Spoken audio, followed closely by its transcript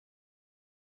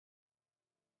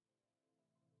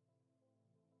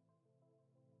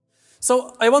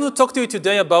So I want to talk to you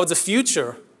today about the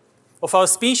future of our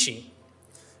species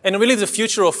and really the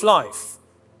future of life.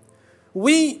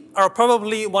 We are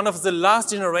probably one of the last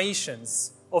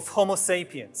generations of Homo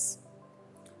sapiens.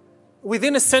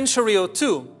 Within a century or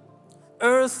two,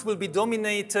 Earth will be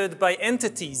dominated by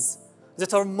entities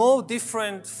that are more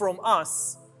different from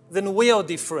us than we are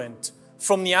different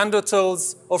from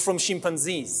Neanderthals or from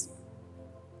chimpanzees.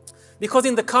 Because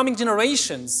in the coming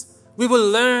generations, we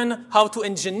will learn how to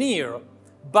engineer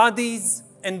bodies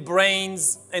and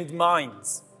brains and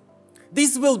minds.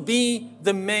 These will be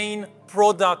the main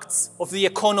products of the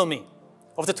economy,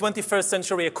 of the 21st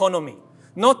century economy.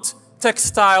 Not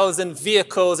textiles and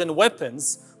vehicles and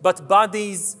weapons, but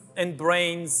bodies and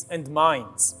brains and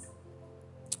minds.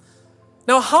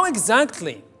 Now, how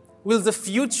exactly will the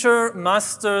future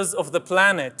masters of the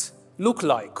planet look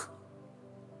like?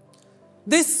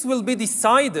 This will be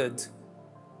decided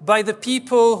by the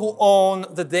people who own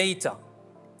the data.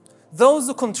 Those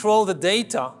who control the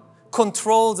data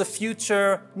control the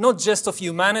future not just of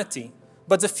humanity,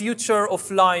 but the future of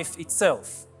life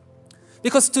itself.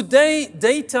 Because today,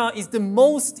 data is the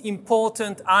most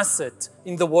important asset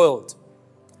in the world.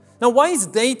 Now, why is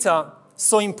data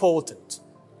so important?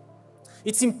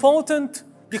 It's important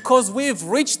because we've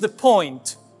reached the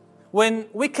point when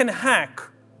we can hack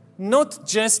not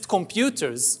just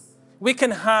computers, we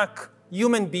can hack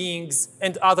human beings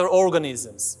and other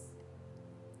organisms.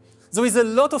 There is a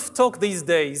lot of talk these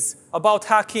days about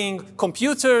hacking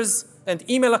computers and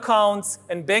email accounts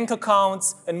and bank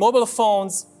accounts and mobile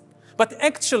phones, but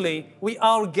actually we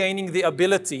are gaining the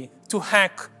ability to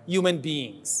hack human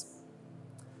beings.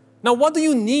 Now, what do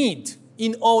you need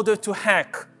in order to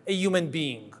hack a human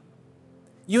being?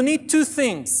 You need two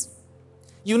things.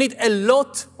 You need a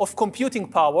lot of computing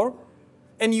power,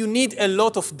 and you need a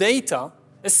lot of data,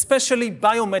 especially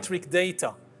biometric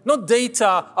data. Not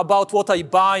data about what I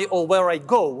buy or where I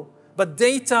go, but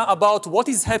data about what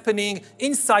is happening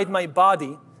inside my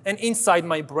body and inside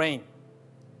my brain.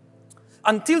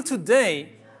 Until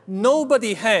today,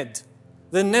 nobody had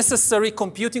the necessary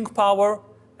computing power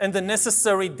and the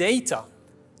necessary data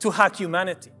to hack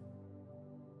humanity.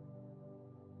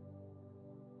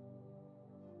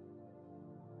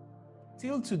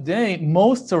 Till today,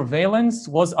 most surveillance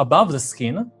was above the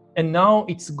skin, and now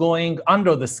it's going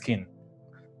under the skin.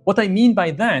 What I mean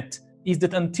by that is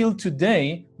that until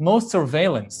today, most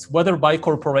surveillance, whether by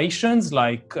corporations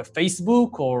like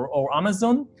Facebook or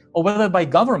Amazon, or whether by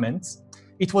governments,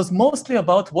 it was mostly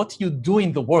about what you do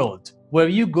in the world, where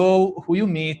you go, who you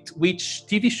meet, which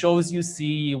TV shows you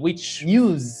see, which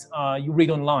news you read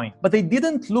online. But they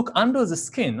didn't look under the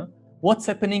skin what's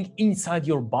happening inside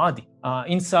your body,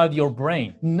 inside your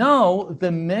brain. Now,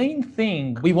 the main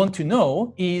thing we want to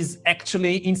know is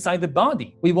actually inside the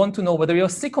body. We want to know whether you're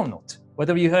sick or not,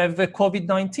 whether you have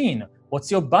COVID-19,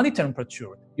 what's your body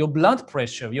temperature, your blood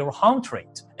pressure, your heart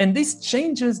rate. And this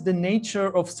changes the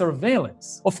nature of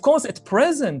surveillance. Of course, at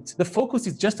present, the focus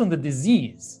is just on the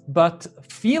disease, but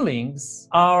feelings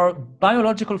are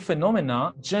biological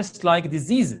phenomena just like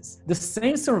diseases. The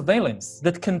same surveillance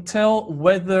that can tell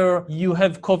whether you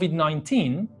have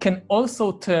COVID-19 can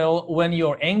also tell when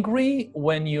you're angry,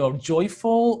 when you're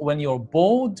joyful, when you're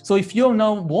bored. So if you're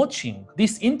now watching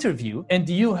this interview and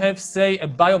you have, say, a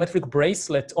biometric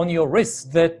bracelet on your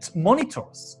wrist that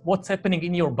monitors what's happening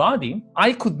in your body,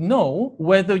 I could know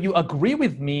whether you agree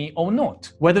with me or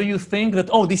not. Whether you think that,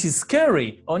 oh, this is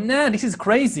scary, or nah, this is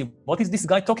crazy. What is this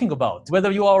guy talking about?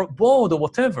 Whether you are bored or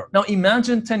whatever. Now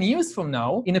imagine 10 years from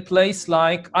now in a place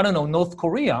like, I don't know, North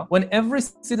Korea, when every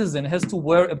citizen has to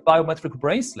wear a biometric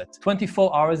bracelet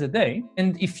 24 hours a day.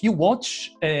 And if you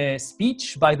watch a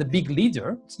speech by the big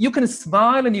leader, you can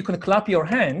smile and you can clap your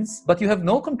hands, but you have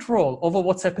no control over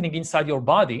what's happening inside your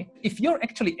body. If you're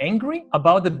actually angry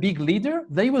about the big leader,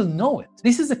 they will know it.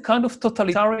 This is a kind of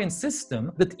totalitarian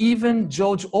system that even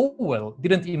George Orwell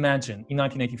didn't imagine in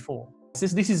 1984.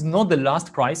 This is not the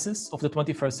last crisis of the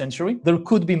 21st century. There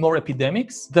could be more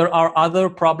epidemics. There are other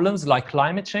problems like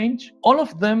climate change. All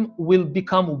of them will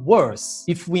become worse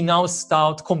if we now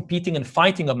start competing and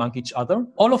fighting among each other.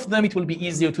 All of them, it will be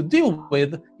easier to deal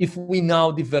with if we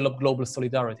now develop global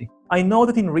solidarity. I know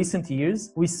that in recent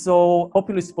years, we saw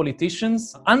populist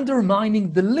politicians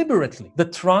undermining deliberately the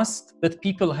trust that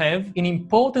people have in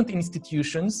important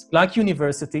institutions like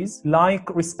universities,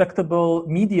 like respectable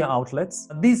media outlets.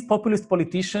 These populist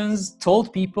politicians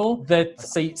told people that,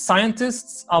 say,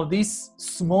 scientists are this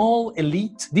small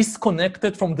elite,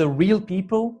 disconnected from the real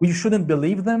people. We shouldn't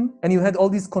believe them. And you had all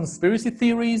these conspiracy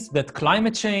theories that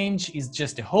climate change is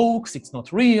just a hoax, it's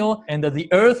not real, and that the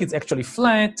earth is actually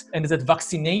flat, and that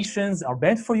vaccination medications are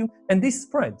bad for you, and this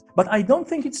spread. But I don't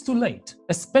think it's too late.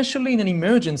 Especially in an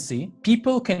emergency,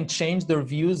 people can change their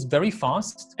views very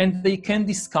fast, and they can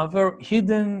discover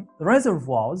hidden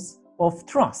reservoirs of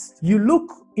trust. You look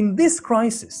in this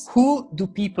crisis, who do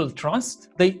people trust?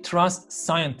 They trust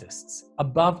scientists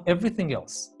above everything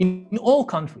else. In all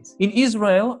countries. In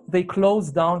Israel, they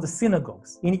closed down the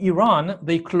synagogues. In Iran,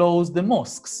 they closed the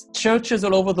mosques. Churches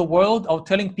all over the world are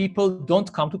telling people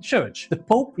don't come to church. The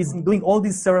Pope is doing all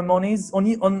these ceremonies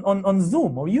on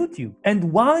Zoom or YouTube.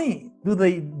 And why do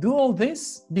they do all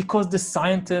this? Because the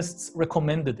scientists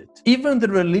recommended it. Even the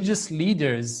religious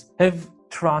leaders have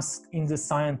trust in the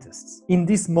scientists in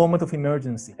this moment of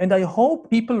emergency. And I hope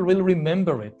people will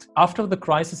remember it after the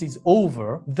crisis is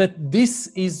over, that this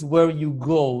is where you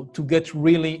go to get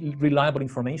really reliable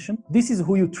information. This is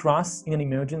who you trust in an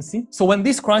emergency. So when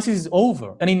this crisis is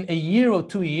over, and in a year or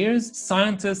 2 years,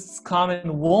 scientists come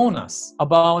and warn us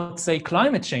about, say,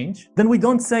 climate change, then we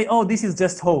don't say, oh, this is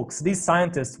just hoax. These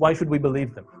scientists, why should we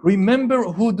believe them? Remember,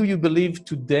 who do you believe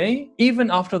today, even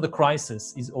after the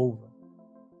crisis is over?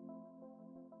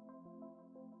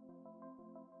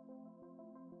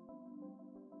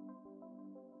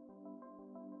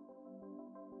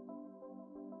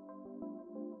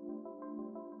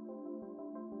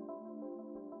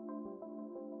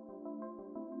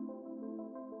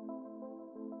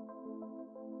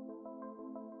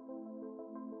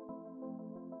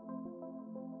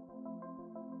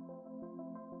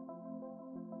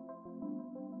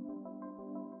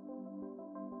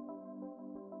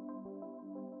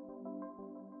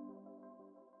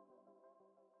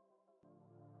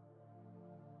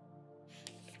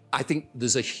 I think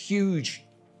there's a huge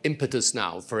impetus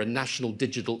now for a national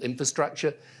digital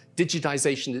infrastructure.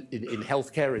 Digitization in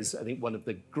healthcare is, I think, one of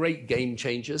the great game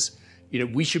changers.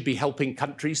 We should be helping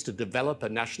countries to develop a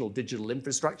national digital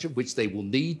infrastructure, which they will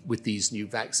need with these new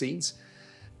vaccines.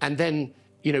 And then,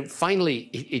 finally,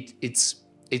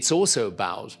 it's also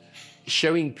about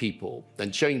showing people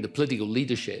and showing the political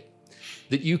leadership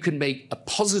that you can make a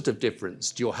positive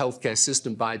difference to your healthcare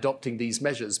system by adopting these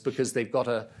measures, because they've got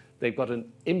an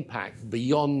impact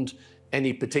beyond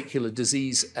any particular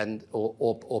disease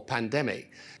or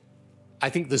pandemic. I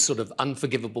think there's sort of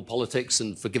unforgivable politics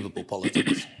and forgivable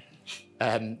politics.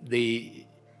 The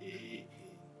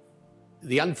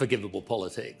unforgivable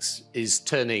politics is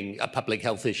turning a public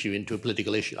health issue into a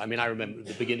political issue. I mean, I remember at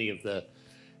the beginning of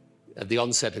the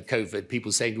onset of COVID,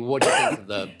 people saying, well, what do you think of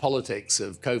the politics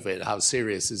of COVID? How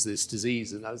serious is this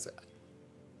disease? And I was like,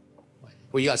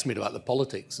 well, you asked me about the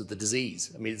politics of the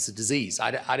disease. I mean, it's a disease.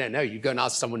 I don't know. You go and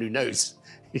ask someone who knows.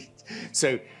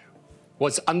 So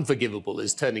what's unforgivable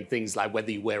is turning things like whether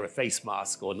you wear a face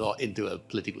mask or not into a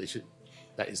political issue.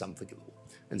 That is unforgivable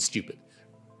and stupid.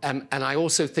 And I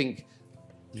also think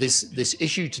this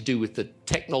issue to do with the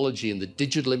technology and the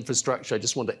digital infrastructure, I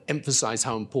just want to emphasize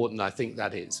how important I think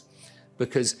that is.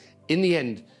 Because in the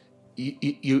end,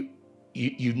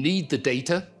 you need the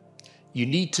data. You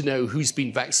need to know who's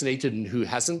been vaccinated and who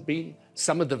hasn't been.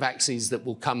 Some of the vaccines that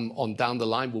will come on down the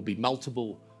line will be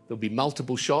there'll be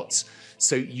multiple shots.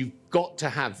 So you've got to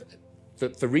have,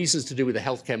 for reasons to do with the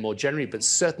healthcare more generally, but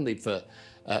certainly for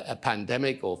a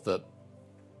pandemic or for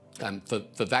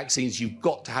vaccines, you've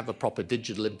got to have a proper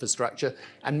digital infrastructure.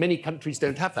 And many countries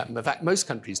don't have that. In fact, most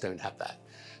countries don't have that.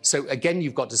 So again,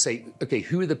 you've got to say, okay,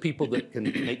 who are the people that can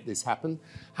make this happen?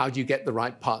 How do you get the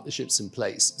right partnerships in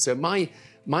place? So my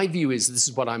view is, this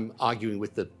is what I'm arguing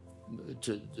with that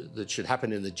should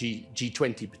happen in the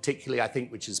G20 particularly, I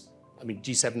think, which is, I mean,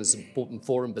 G7 is an important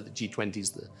forum, but the G20 is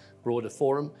the broader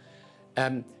forum,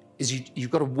 is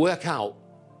you've got to work out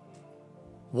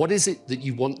what is it that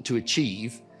you want to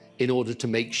achieve in order to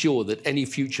make sure that any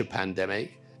future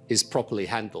pandemic is properly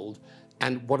handled,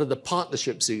 and what are the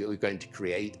partnerships that you're going to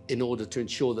create in order to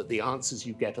ensure that the answers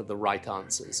you get are the right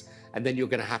answers. And then you're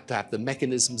going to have the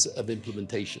mechanisms of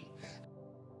implementation.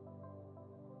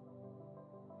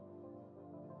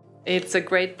 It's a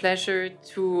great pleasure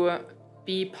to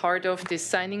be part of this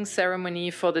signing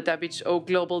ceremony for the WHO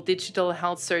Global Digital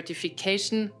Health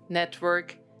Certification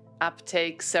Network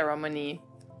uptake ceremony.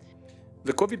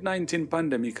 The COVID-19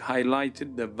 pandemic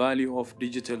highlighted the value of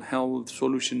digital health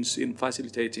solutions in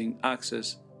facilitating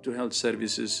access to health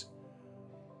services.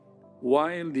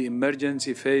 While the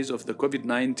emergency phase of the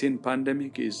COVID-19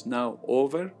 pandemic is now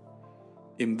over,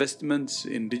 investments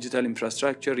in digital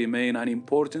infrastructure remain an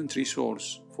important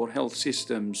resource for health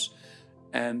systems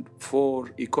and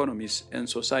for economies and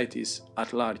societies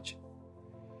at large.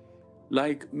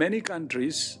 Like many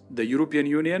countries, the European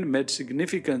Union made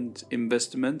significant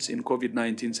investments in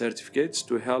COVID-19 certificates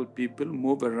to help people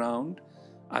move around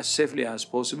as safely as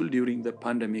possible during the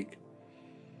pandemic.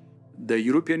 The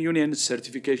European Union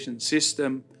certification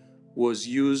system was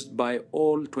used by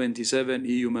all 27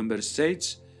 EU member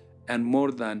states and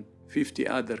more than 50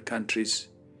 other countries.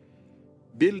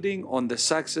 Building on the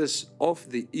success of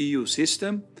the EU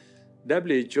system,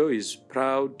 WHO is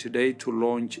proud today to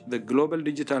launch the Global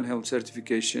Digital Health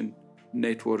Certification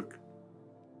Network.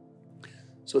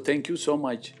 So thank you so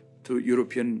much to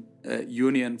European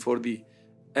Union for the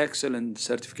excellent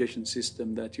certification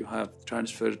system that you have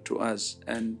transferred to us,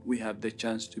 and we have the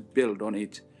chance to build on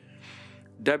it.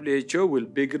 WHO will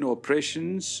begin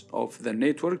operations of the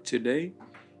network today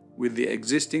with the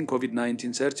existing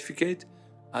COVID-19 certificate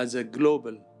as a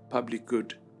global public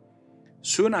good.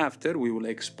 Soon after, we will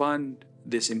expand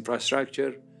this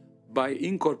infrastructure by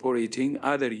incorporating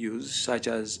other use, such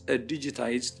as a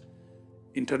digitized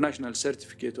international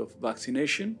certificate of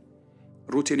vaccination,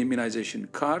 routine immunization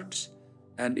cards,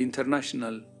 and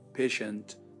international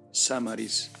patient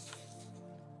summaries.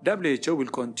 WHO will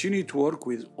continue to work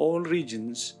with all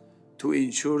regions to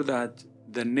ensure that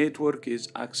the network is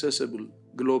accessible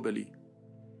globally,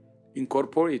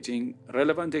 incorporating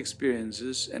relevant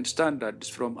experiences and standards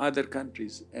from other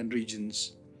countries and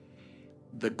regions.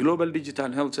 The Global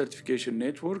Digital Health Certification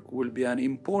Network will be an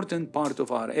important part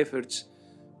of our efforts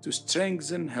to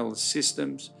strengthen health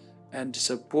systems and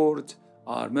support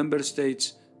our member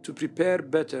states to prepare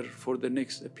better for the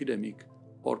next epidemic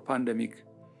or pandemic.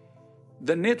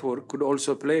 The network could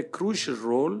also play a crucial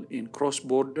role in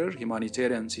cross-border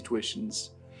humanitarian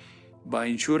situations by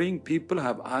ensuring people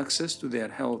have access to their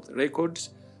health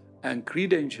records and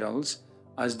credentials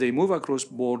as they move across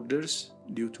borders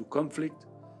due to conflict,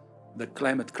 the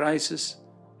climate crisis,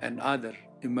 and other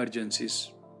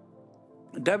emergencies.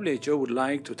 WHO would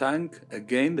like to thank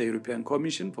again the European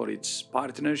Commission for its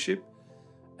partnership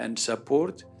and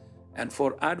support, and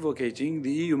for advocating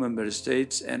the EU member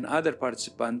states and other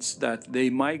participants that they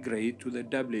migrate to the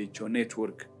WHO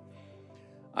network.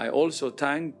 I also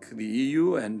thank the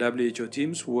EU and WHO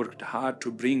teams who worked hard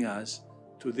to bring us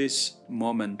to this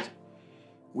moment.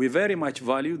 We very much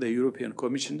value the European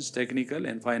Commission's technical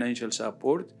and financial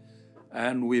support,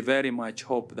 and we very much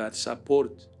hope that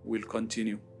support will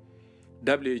continue.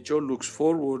 WHO looks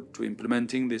forward to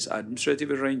implementing this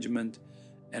administrative arrangement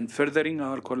and furthering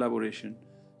our collaboration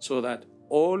so that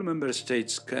all member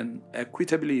states can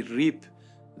equitably reap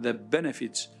the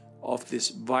benefits of this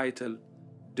vital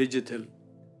digital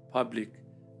public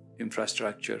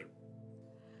infrastructure.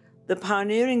 The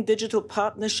pioneering digital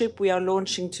partnership we are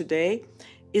launching today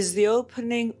is the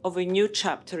opening of a new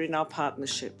chapter in our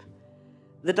partnership.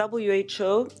 The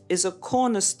WHO is a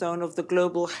cornerstone of the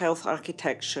global health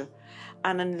architecture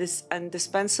and an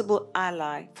indispensable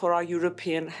ally for our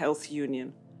European Health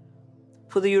Union.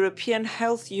 For the European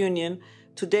Health Union,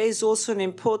 today is also an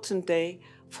important day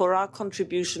for our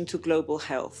contribution to global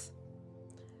health.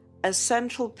 A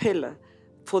central pillar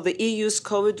for the EU's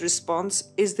COVID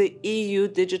response is the EU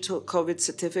Digital COVID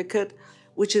Certificate,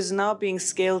 which is now being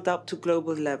scaled up to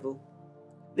global level.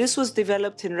 This was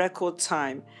developed in record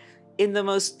time, in the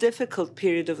most difficult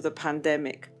period of the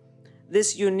pandemic.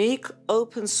 This unique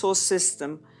open source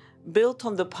system, built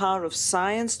on the power of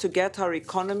science to get our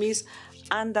economies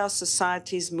and our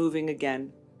societies moving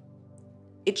again.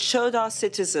 It showed our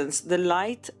citizens the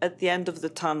light at the end of the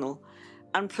tunnel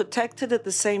and protected at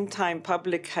the same time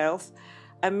public health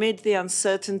amid the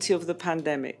uncertainty of the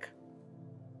pandemic.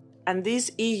 And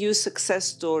this EU success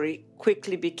story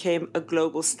quickly became a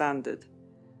global standard.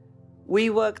 We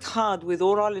worked hard with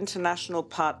all our international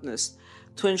partners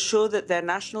to ensure that their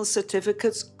national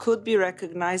certificates could be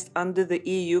recognized under the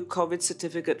EU COVID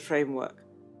certificate framework.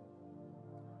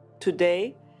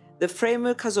 Today, the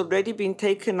framework has already been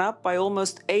taken up by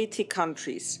almost 80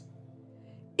 countries.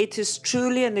 It is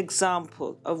truly an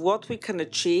example of what we can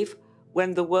achieve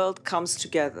when the world comes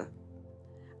together.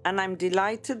 And I'm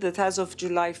delighted that as of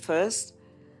July 1st,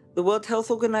 the World Health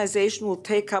Organization will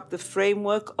take up the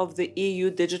framework of the EU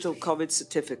Digital COVID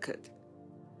Certificate.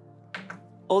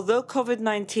 Although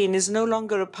COVID-19 is no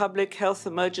longer a public health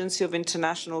emergency of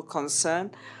international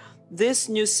concern, this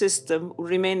new system will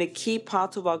remain a key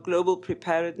part of our global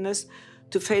preparedness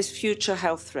to face future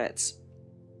health threats.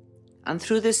 And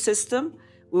through this system,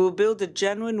 we will build a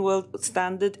genuine world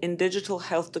standard in digital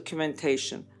health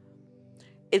documentation.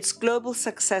 Its global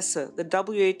successor, the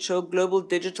WHO Global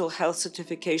Digital Health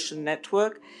Certification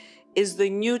Network, is the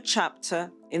new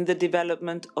chapter in the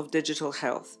development of digital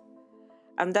health.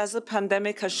 And as the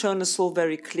pandemic has shown us all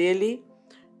very clearly,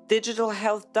 digital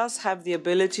health does have the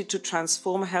ability to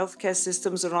transform healthcare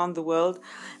systems around the world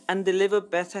and deliver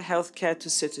better healthcare to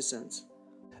citizens.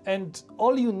 And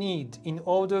all you need in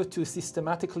order to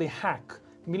systematically hack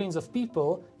millions of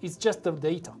people is just the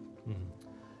data.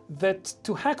 that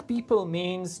to hack people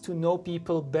means to know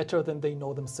people better than they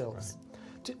know themselves.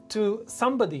 Right. To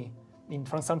somebody in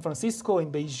San Francisco,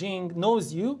 in Beijing,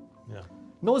 knows you,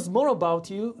 knows more about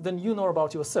you than you know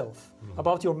about yourself,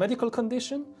 about your medical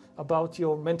condition, about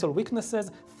your mental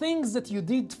weaknesses, things that you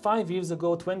did 5 years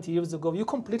ago, 20 years ago, you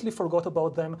completely forgot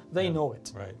about them, they know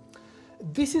it. Right.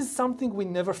 This is something we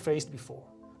never faced before.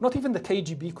 Not even the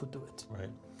KGB could do it. Right.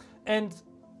 And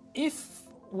if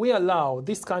we allow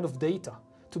this kind of data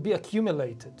to be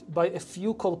accumulated by a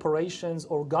few corporations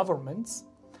or governments,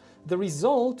 the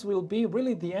result will be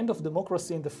really the end of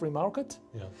democracy in the free market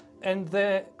and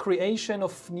the creation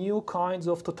of new kinds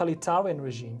of totalitarian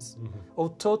regimes or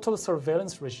total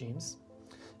surveillance regimes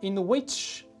in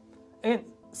which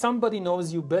somebody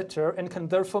knows you better and can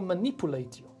therefore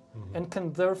manipulate you and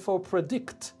can therefore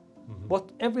predict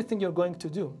everything you're going to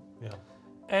do.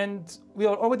 And we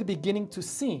are already beginning to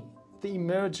see the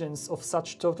emergence of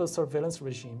such total surveillance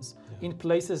regimes in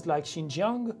places like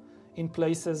Xinjiang, in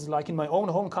places like in my own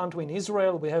home country in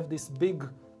Israel. We have this big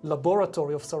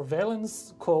laboratory of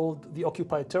surveillance called the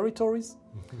occupied territories,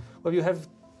 where you have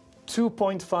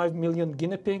 2.5 million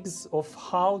guinea pigs of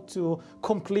how to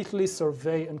completely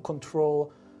survey and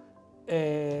control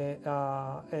a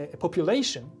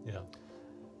population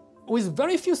with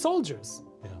very few soldiers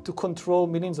to control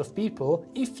millions of people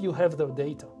if you have their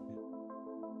data.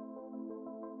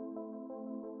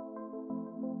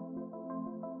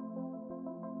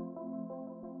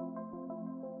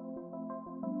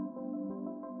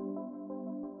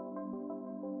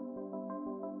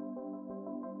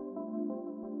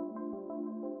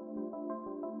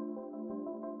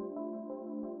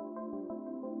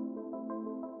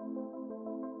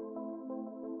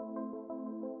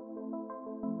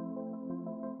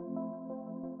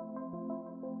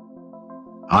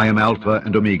 I am Alpha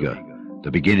and Omega, the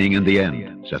beginning and the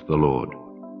end, saith the Lord,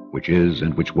 which is,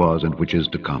 and which was, and which is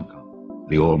to come,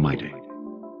 the Almighty.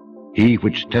 He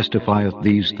which testifieth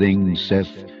these things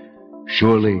saith,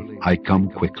 Surely I come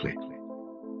quickly.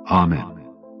 Amen.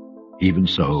 Even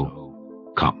so,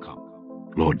 come,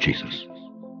 Lord Jesus.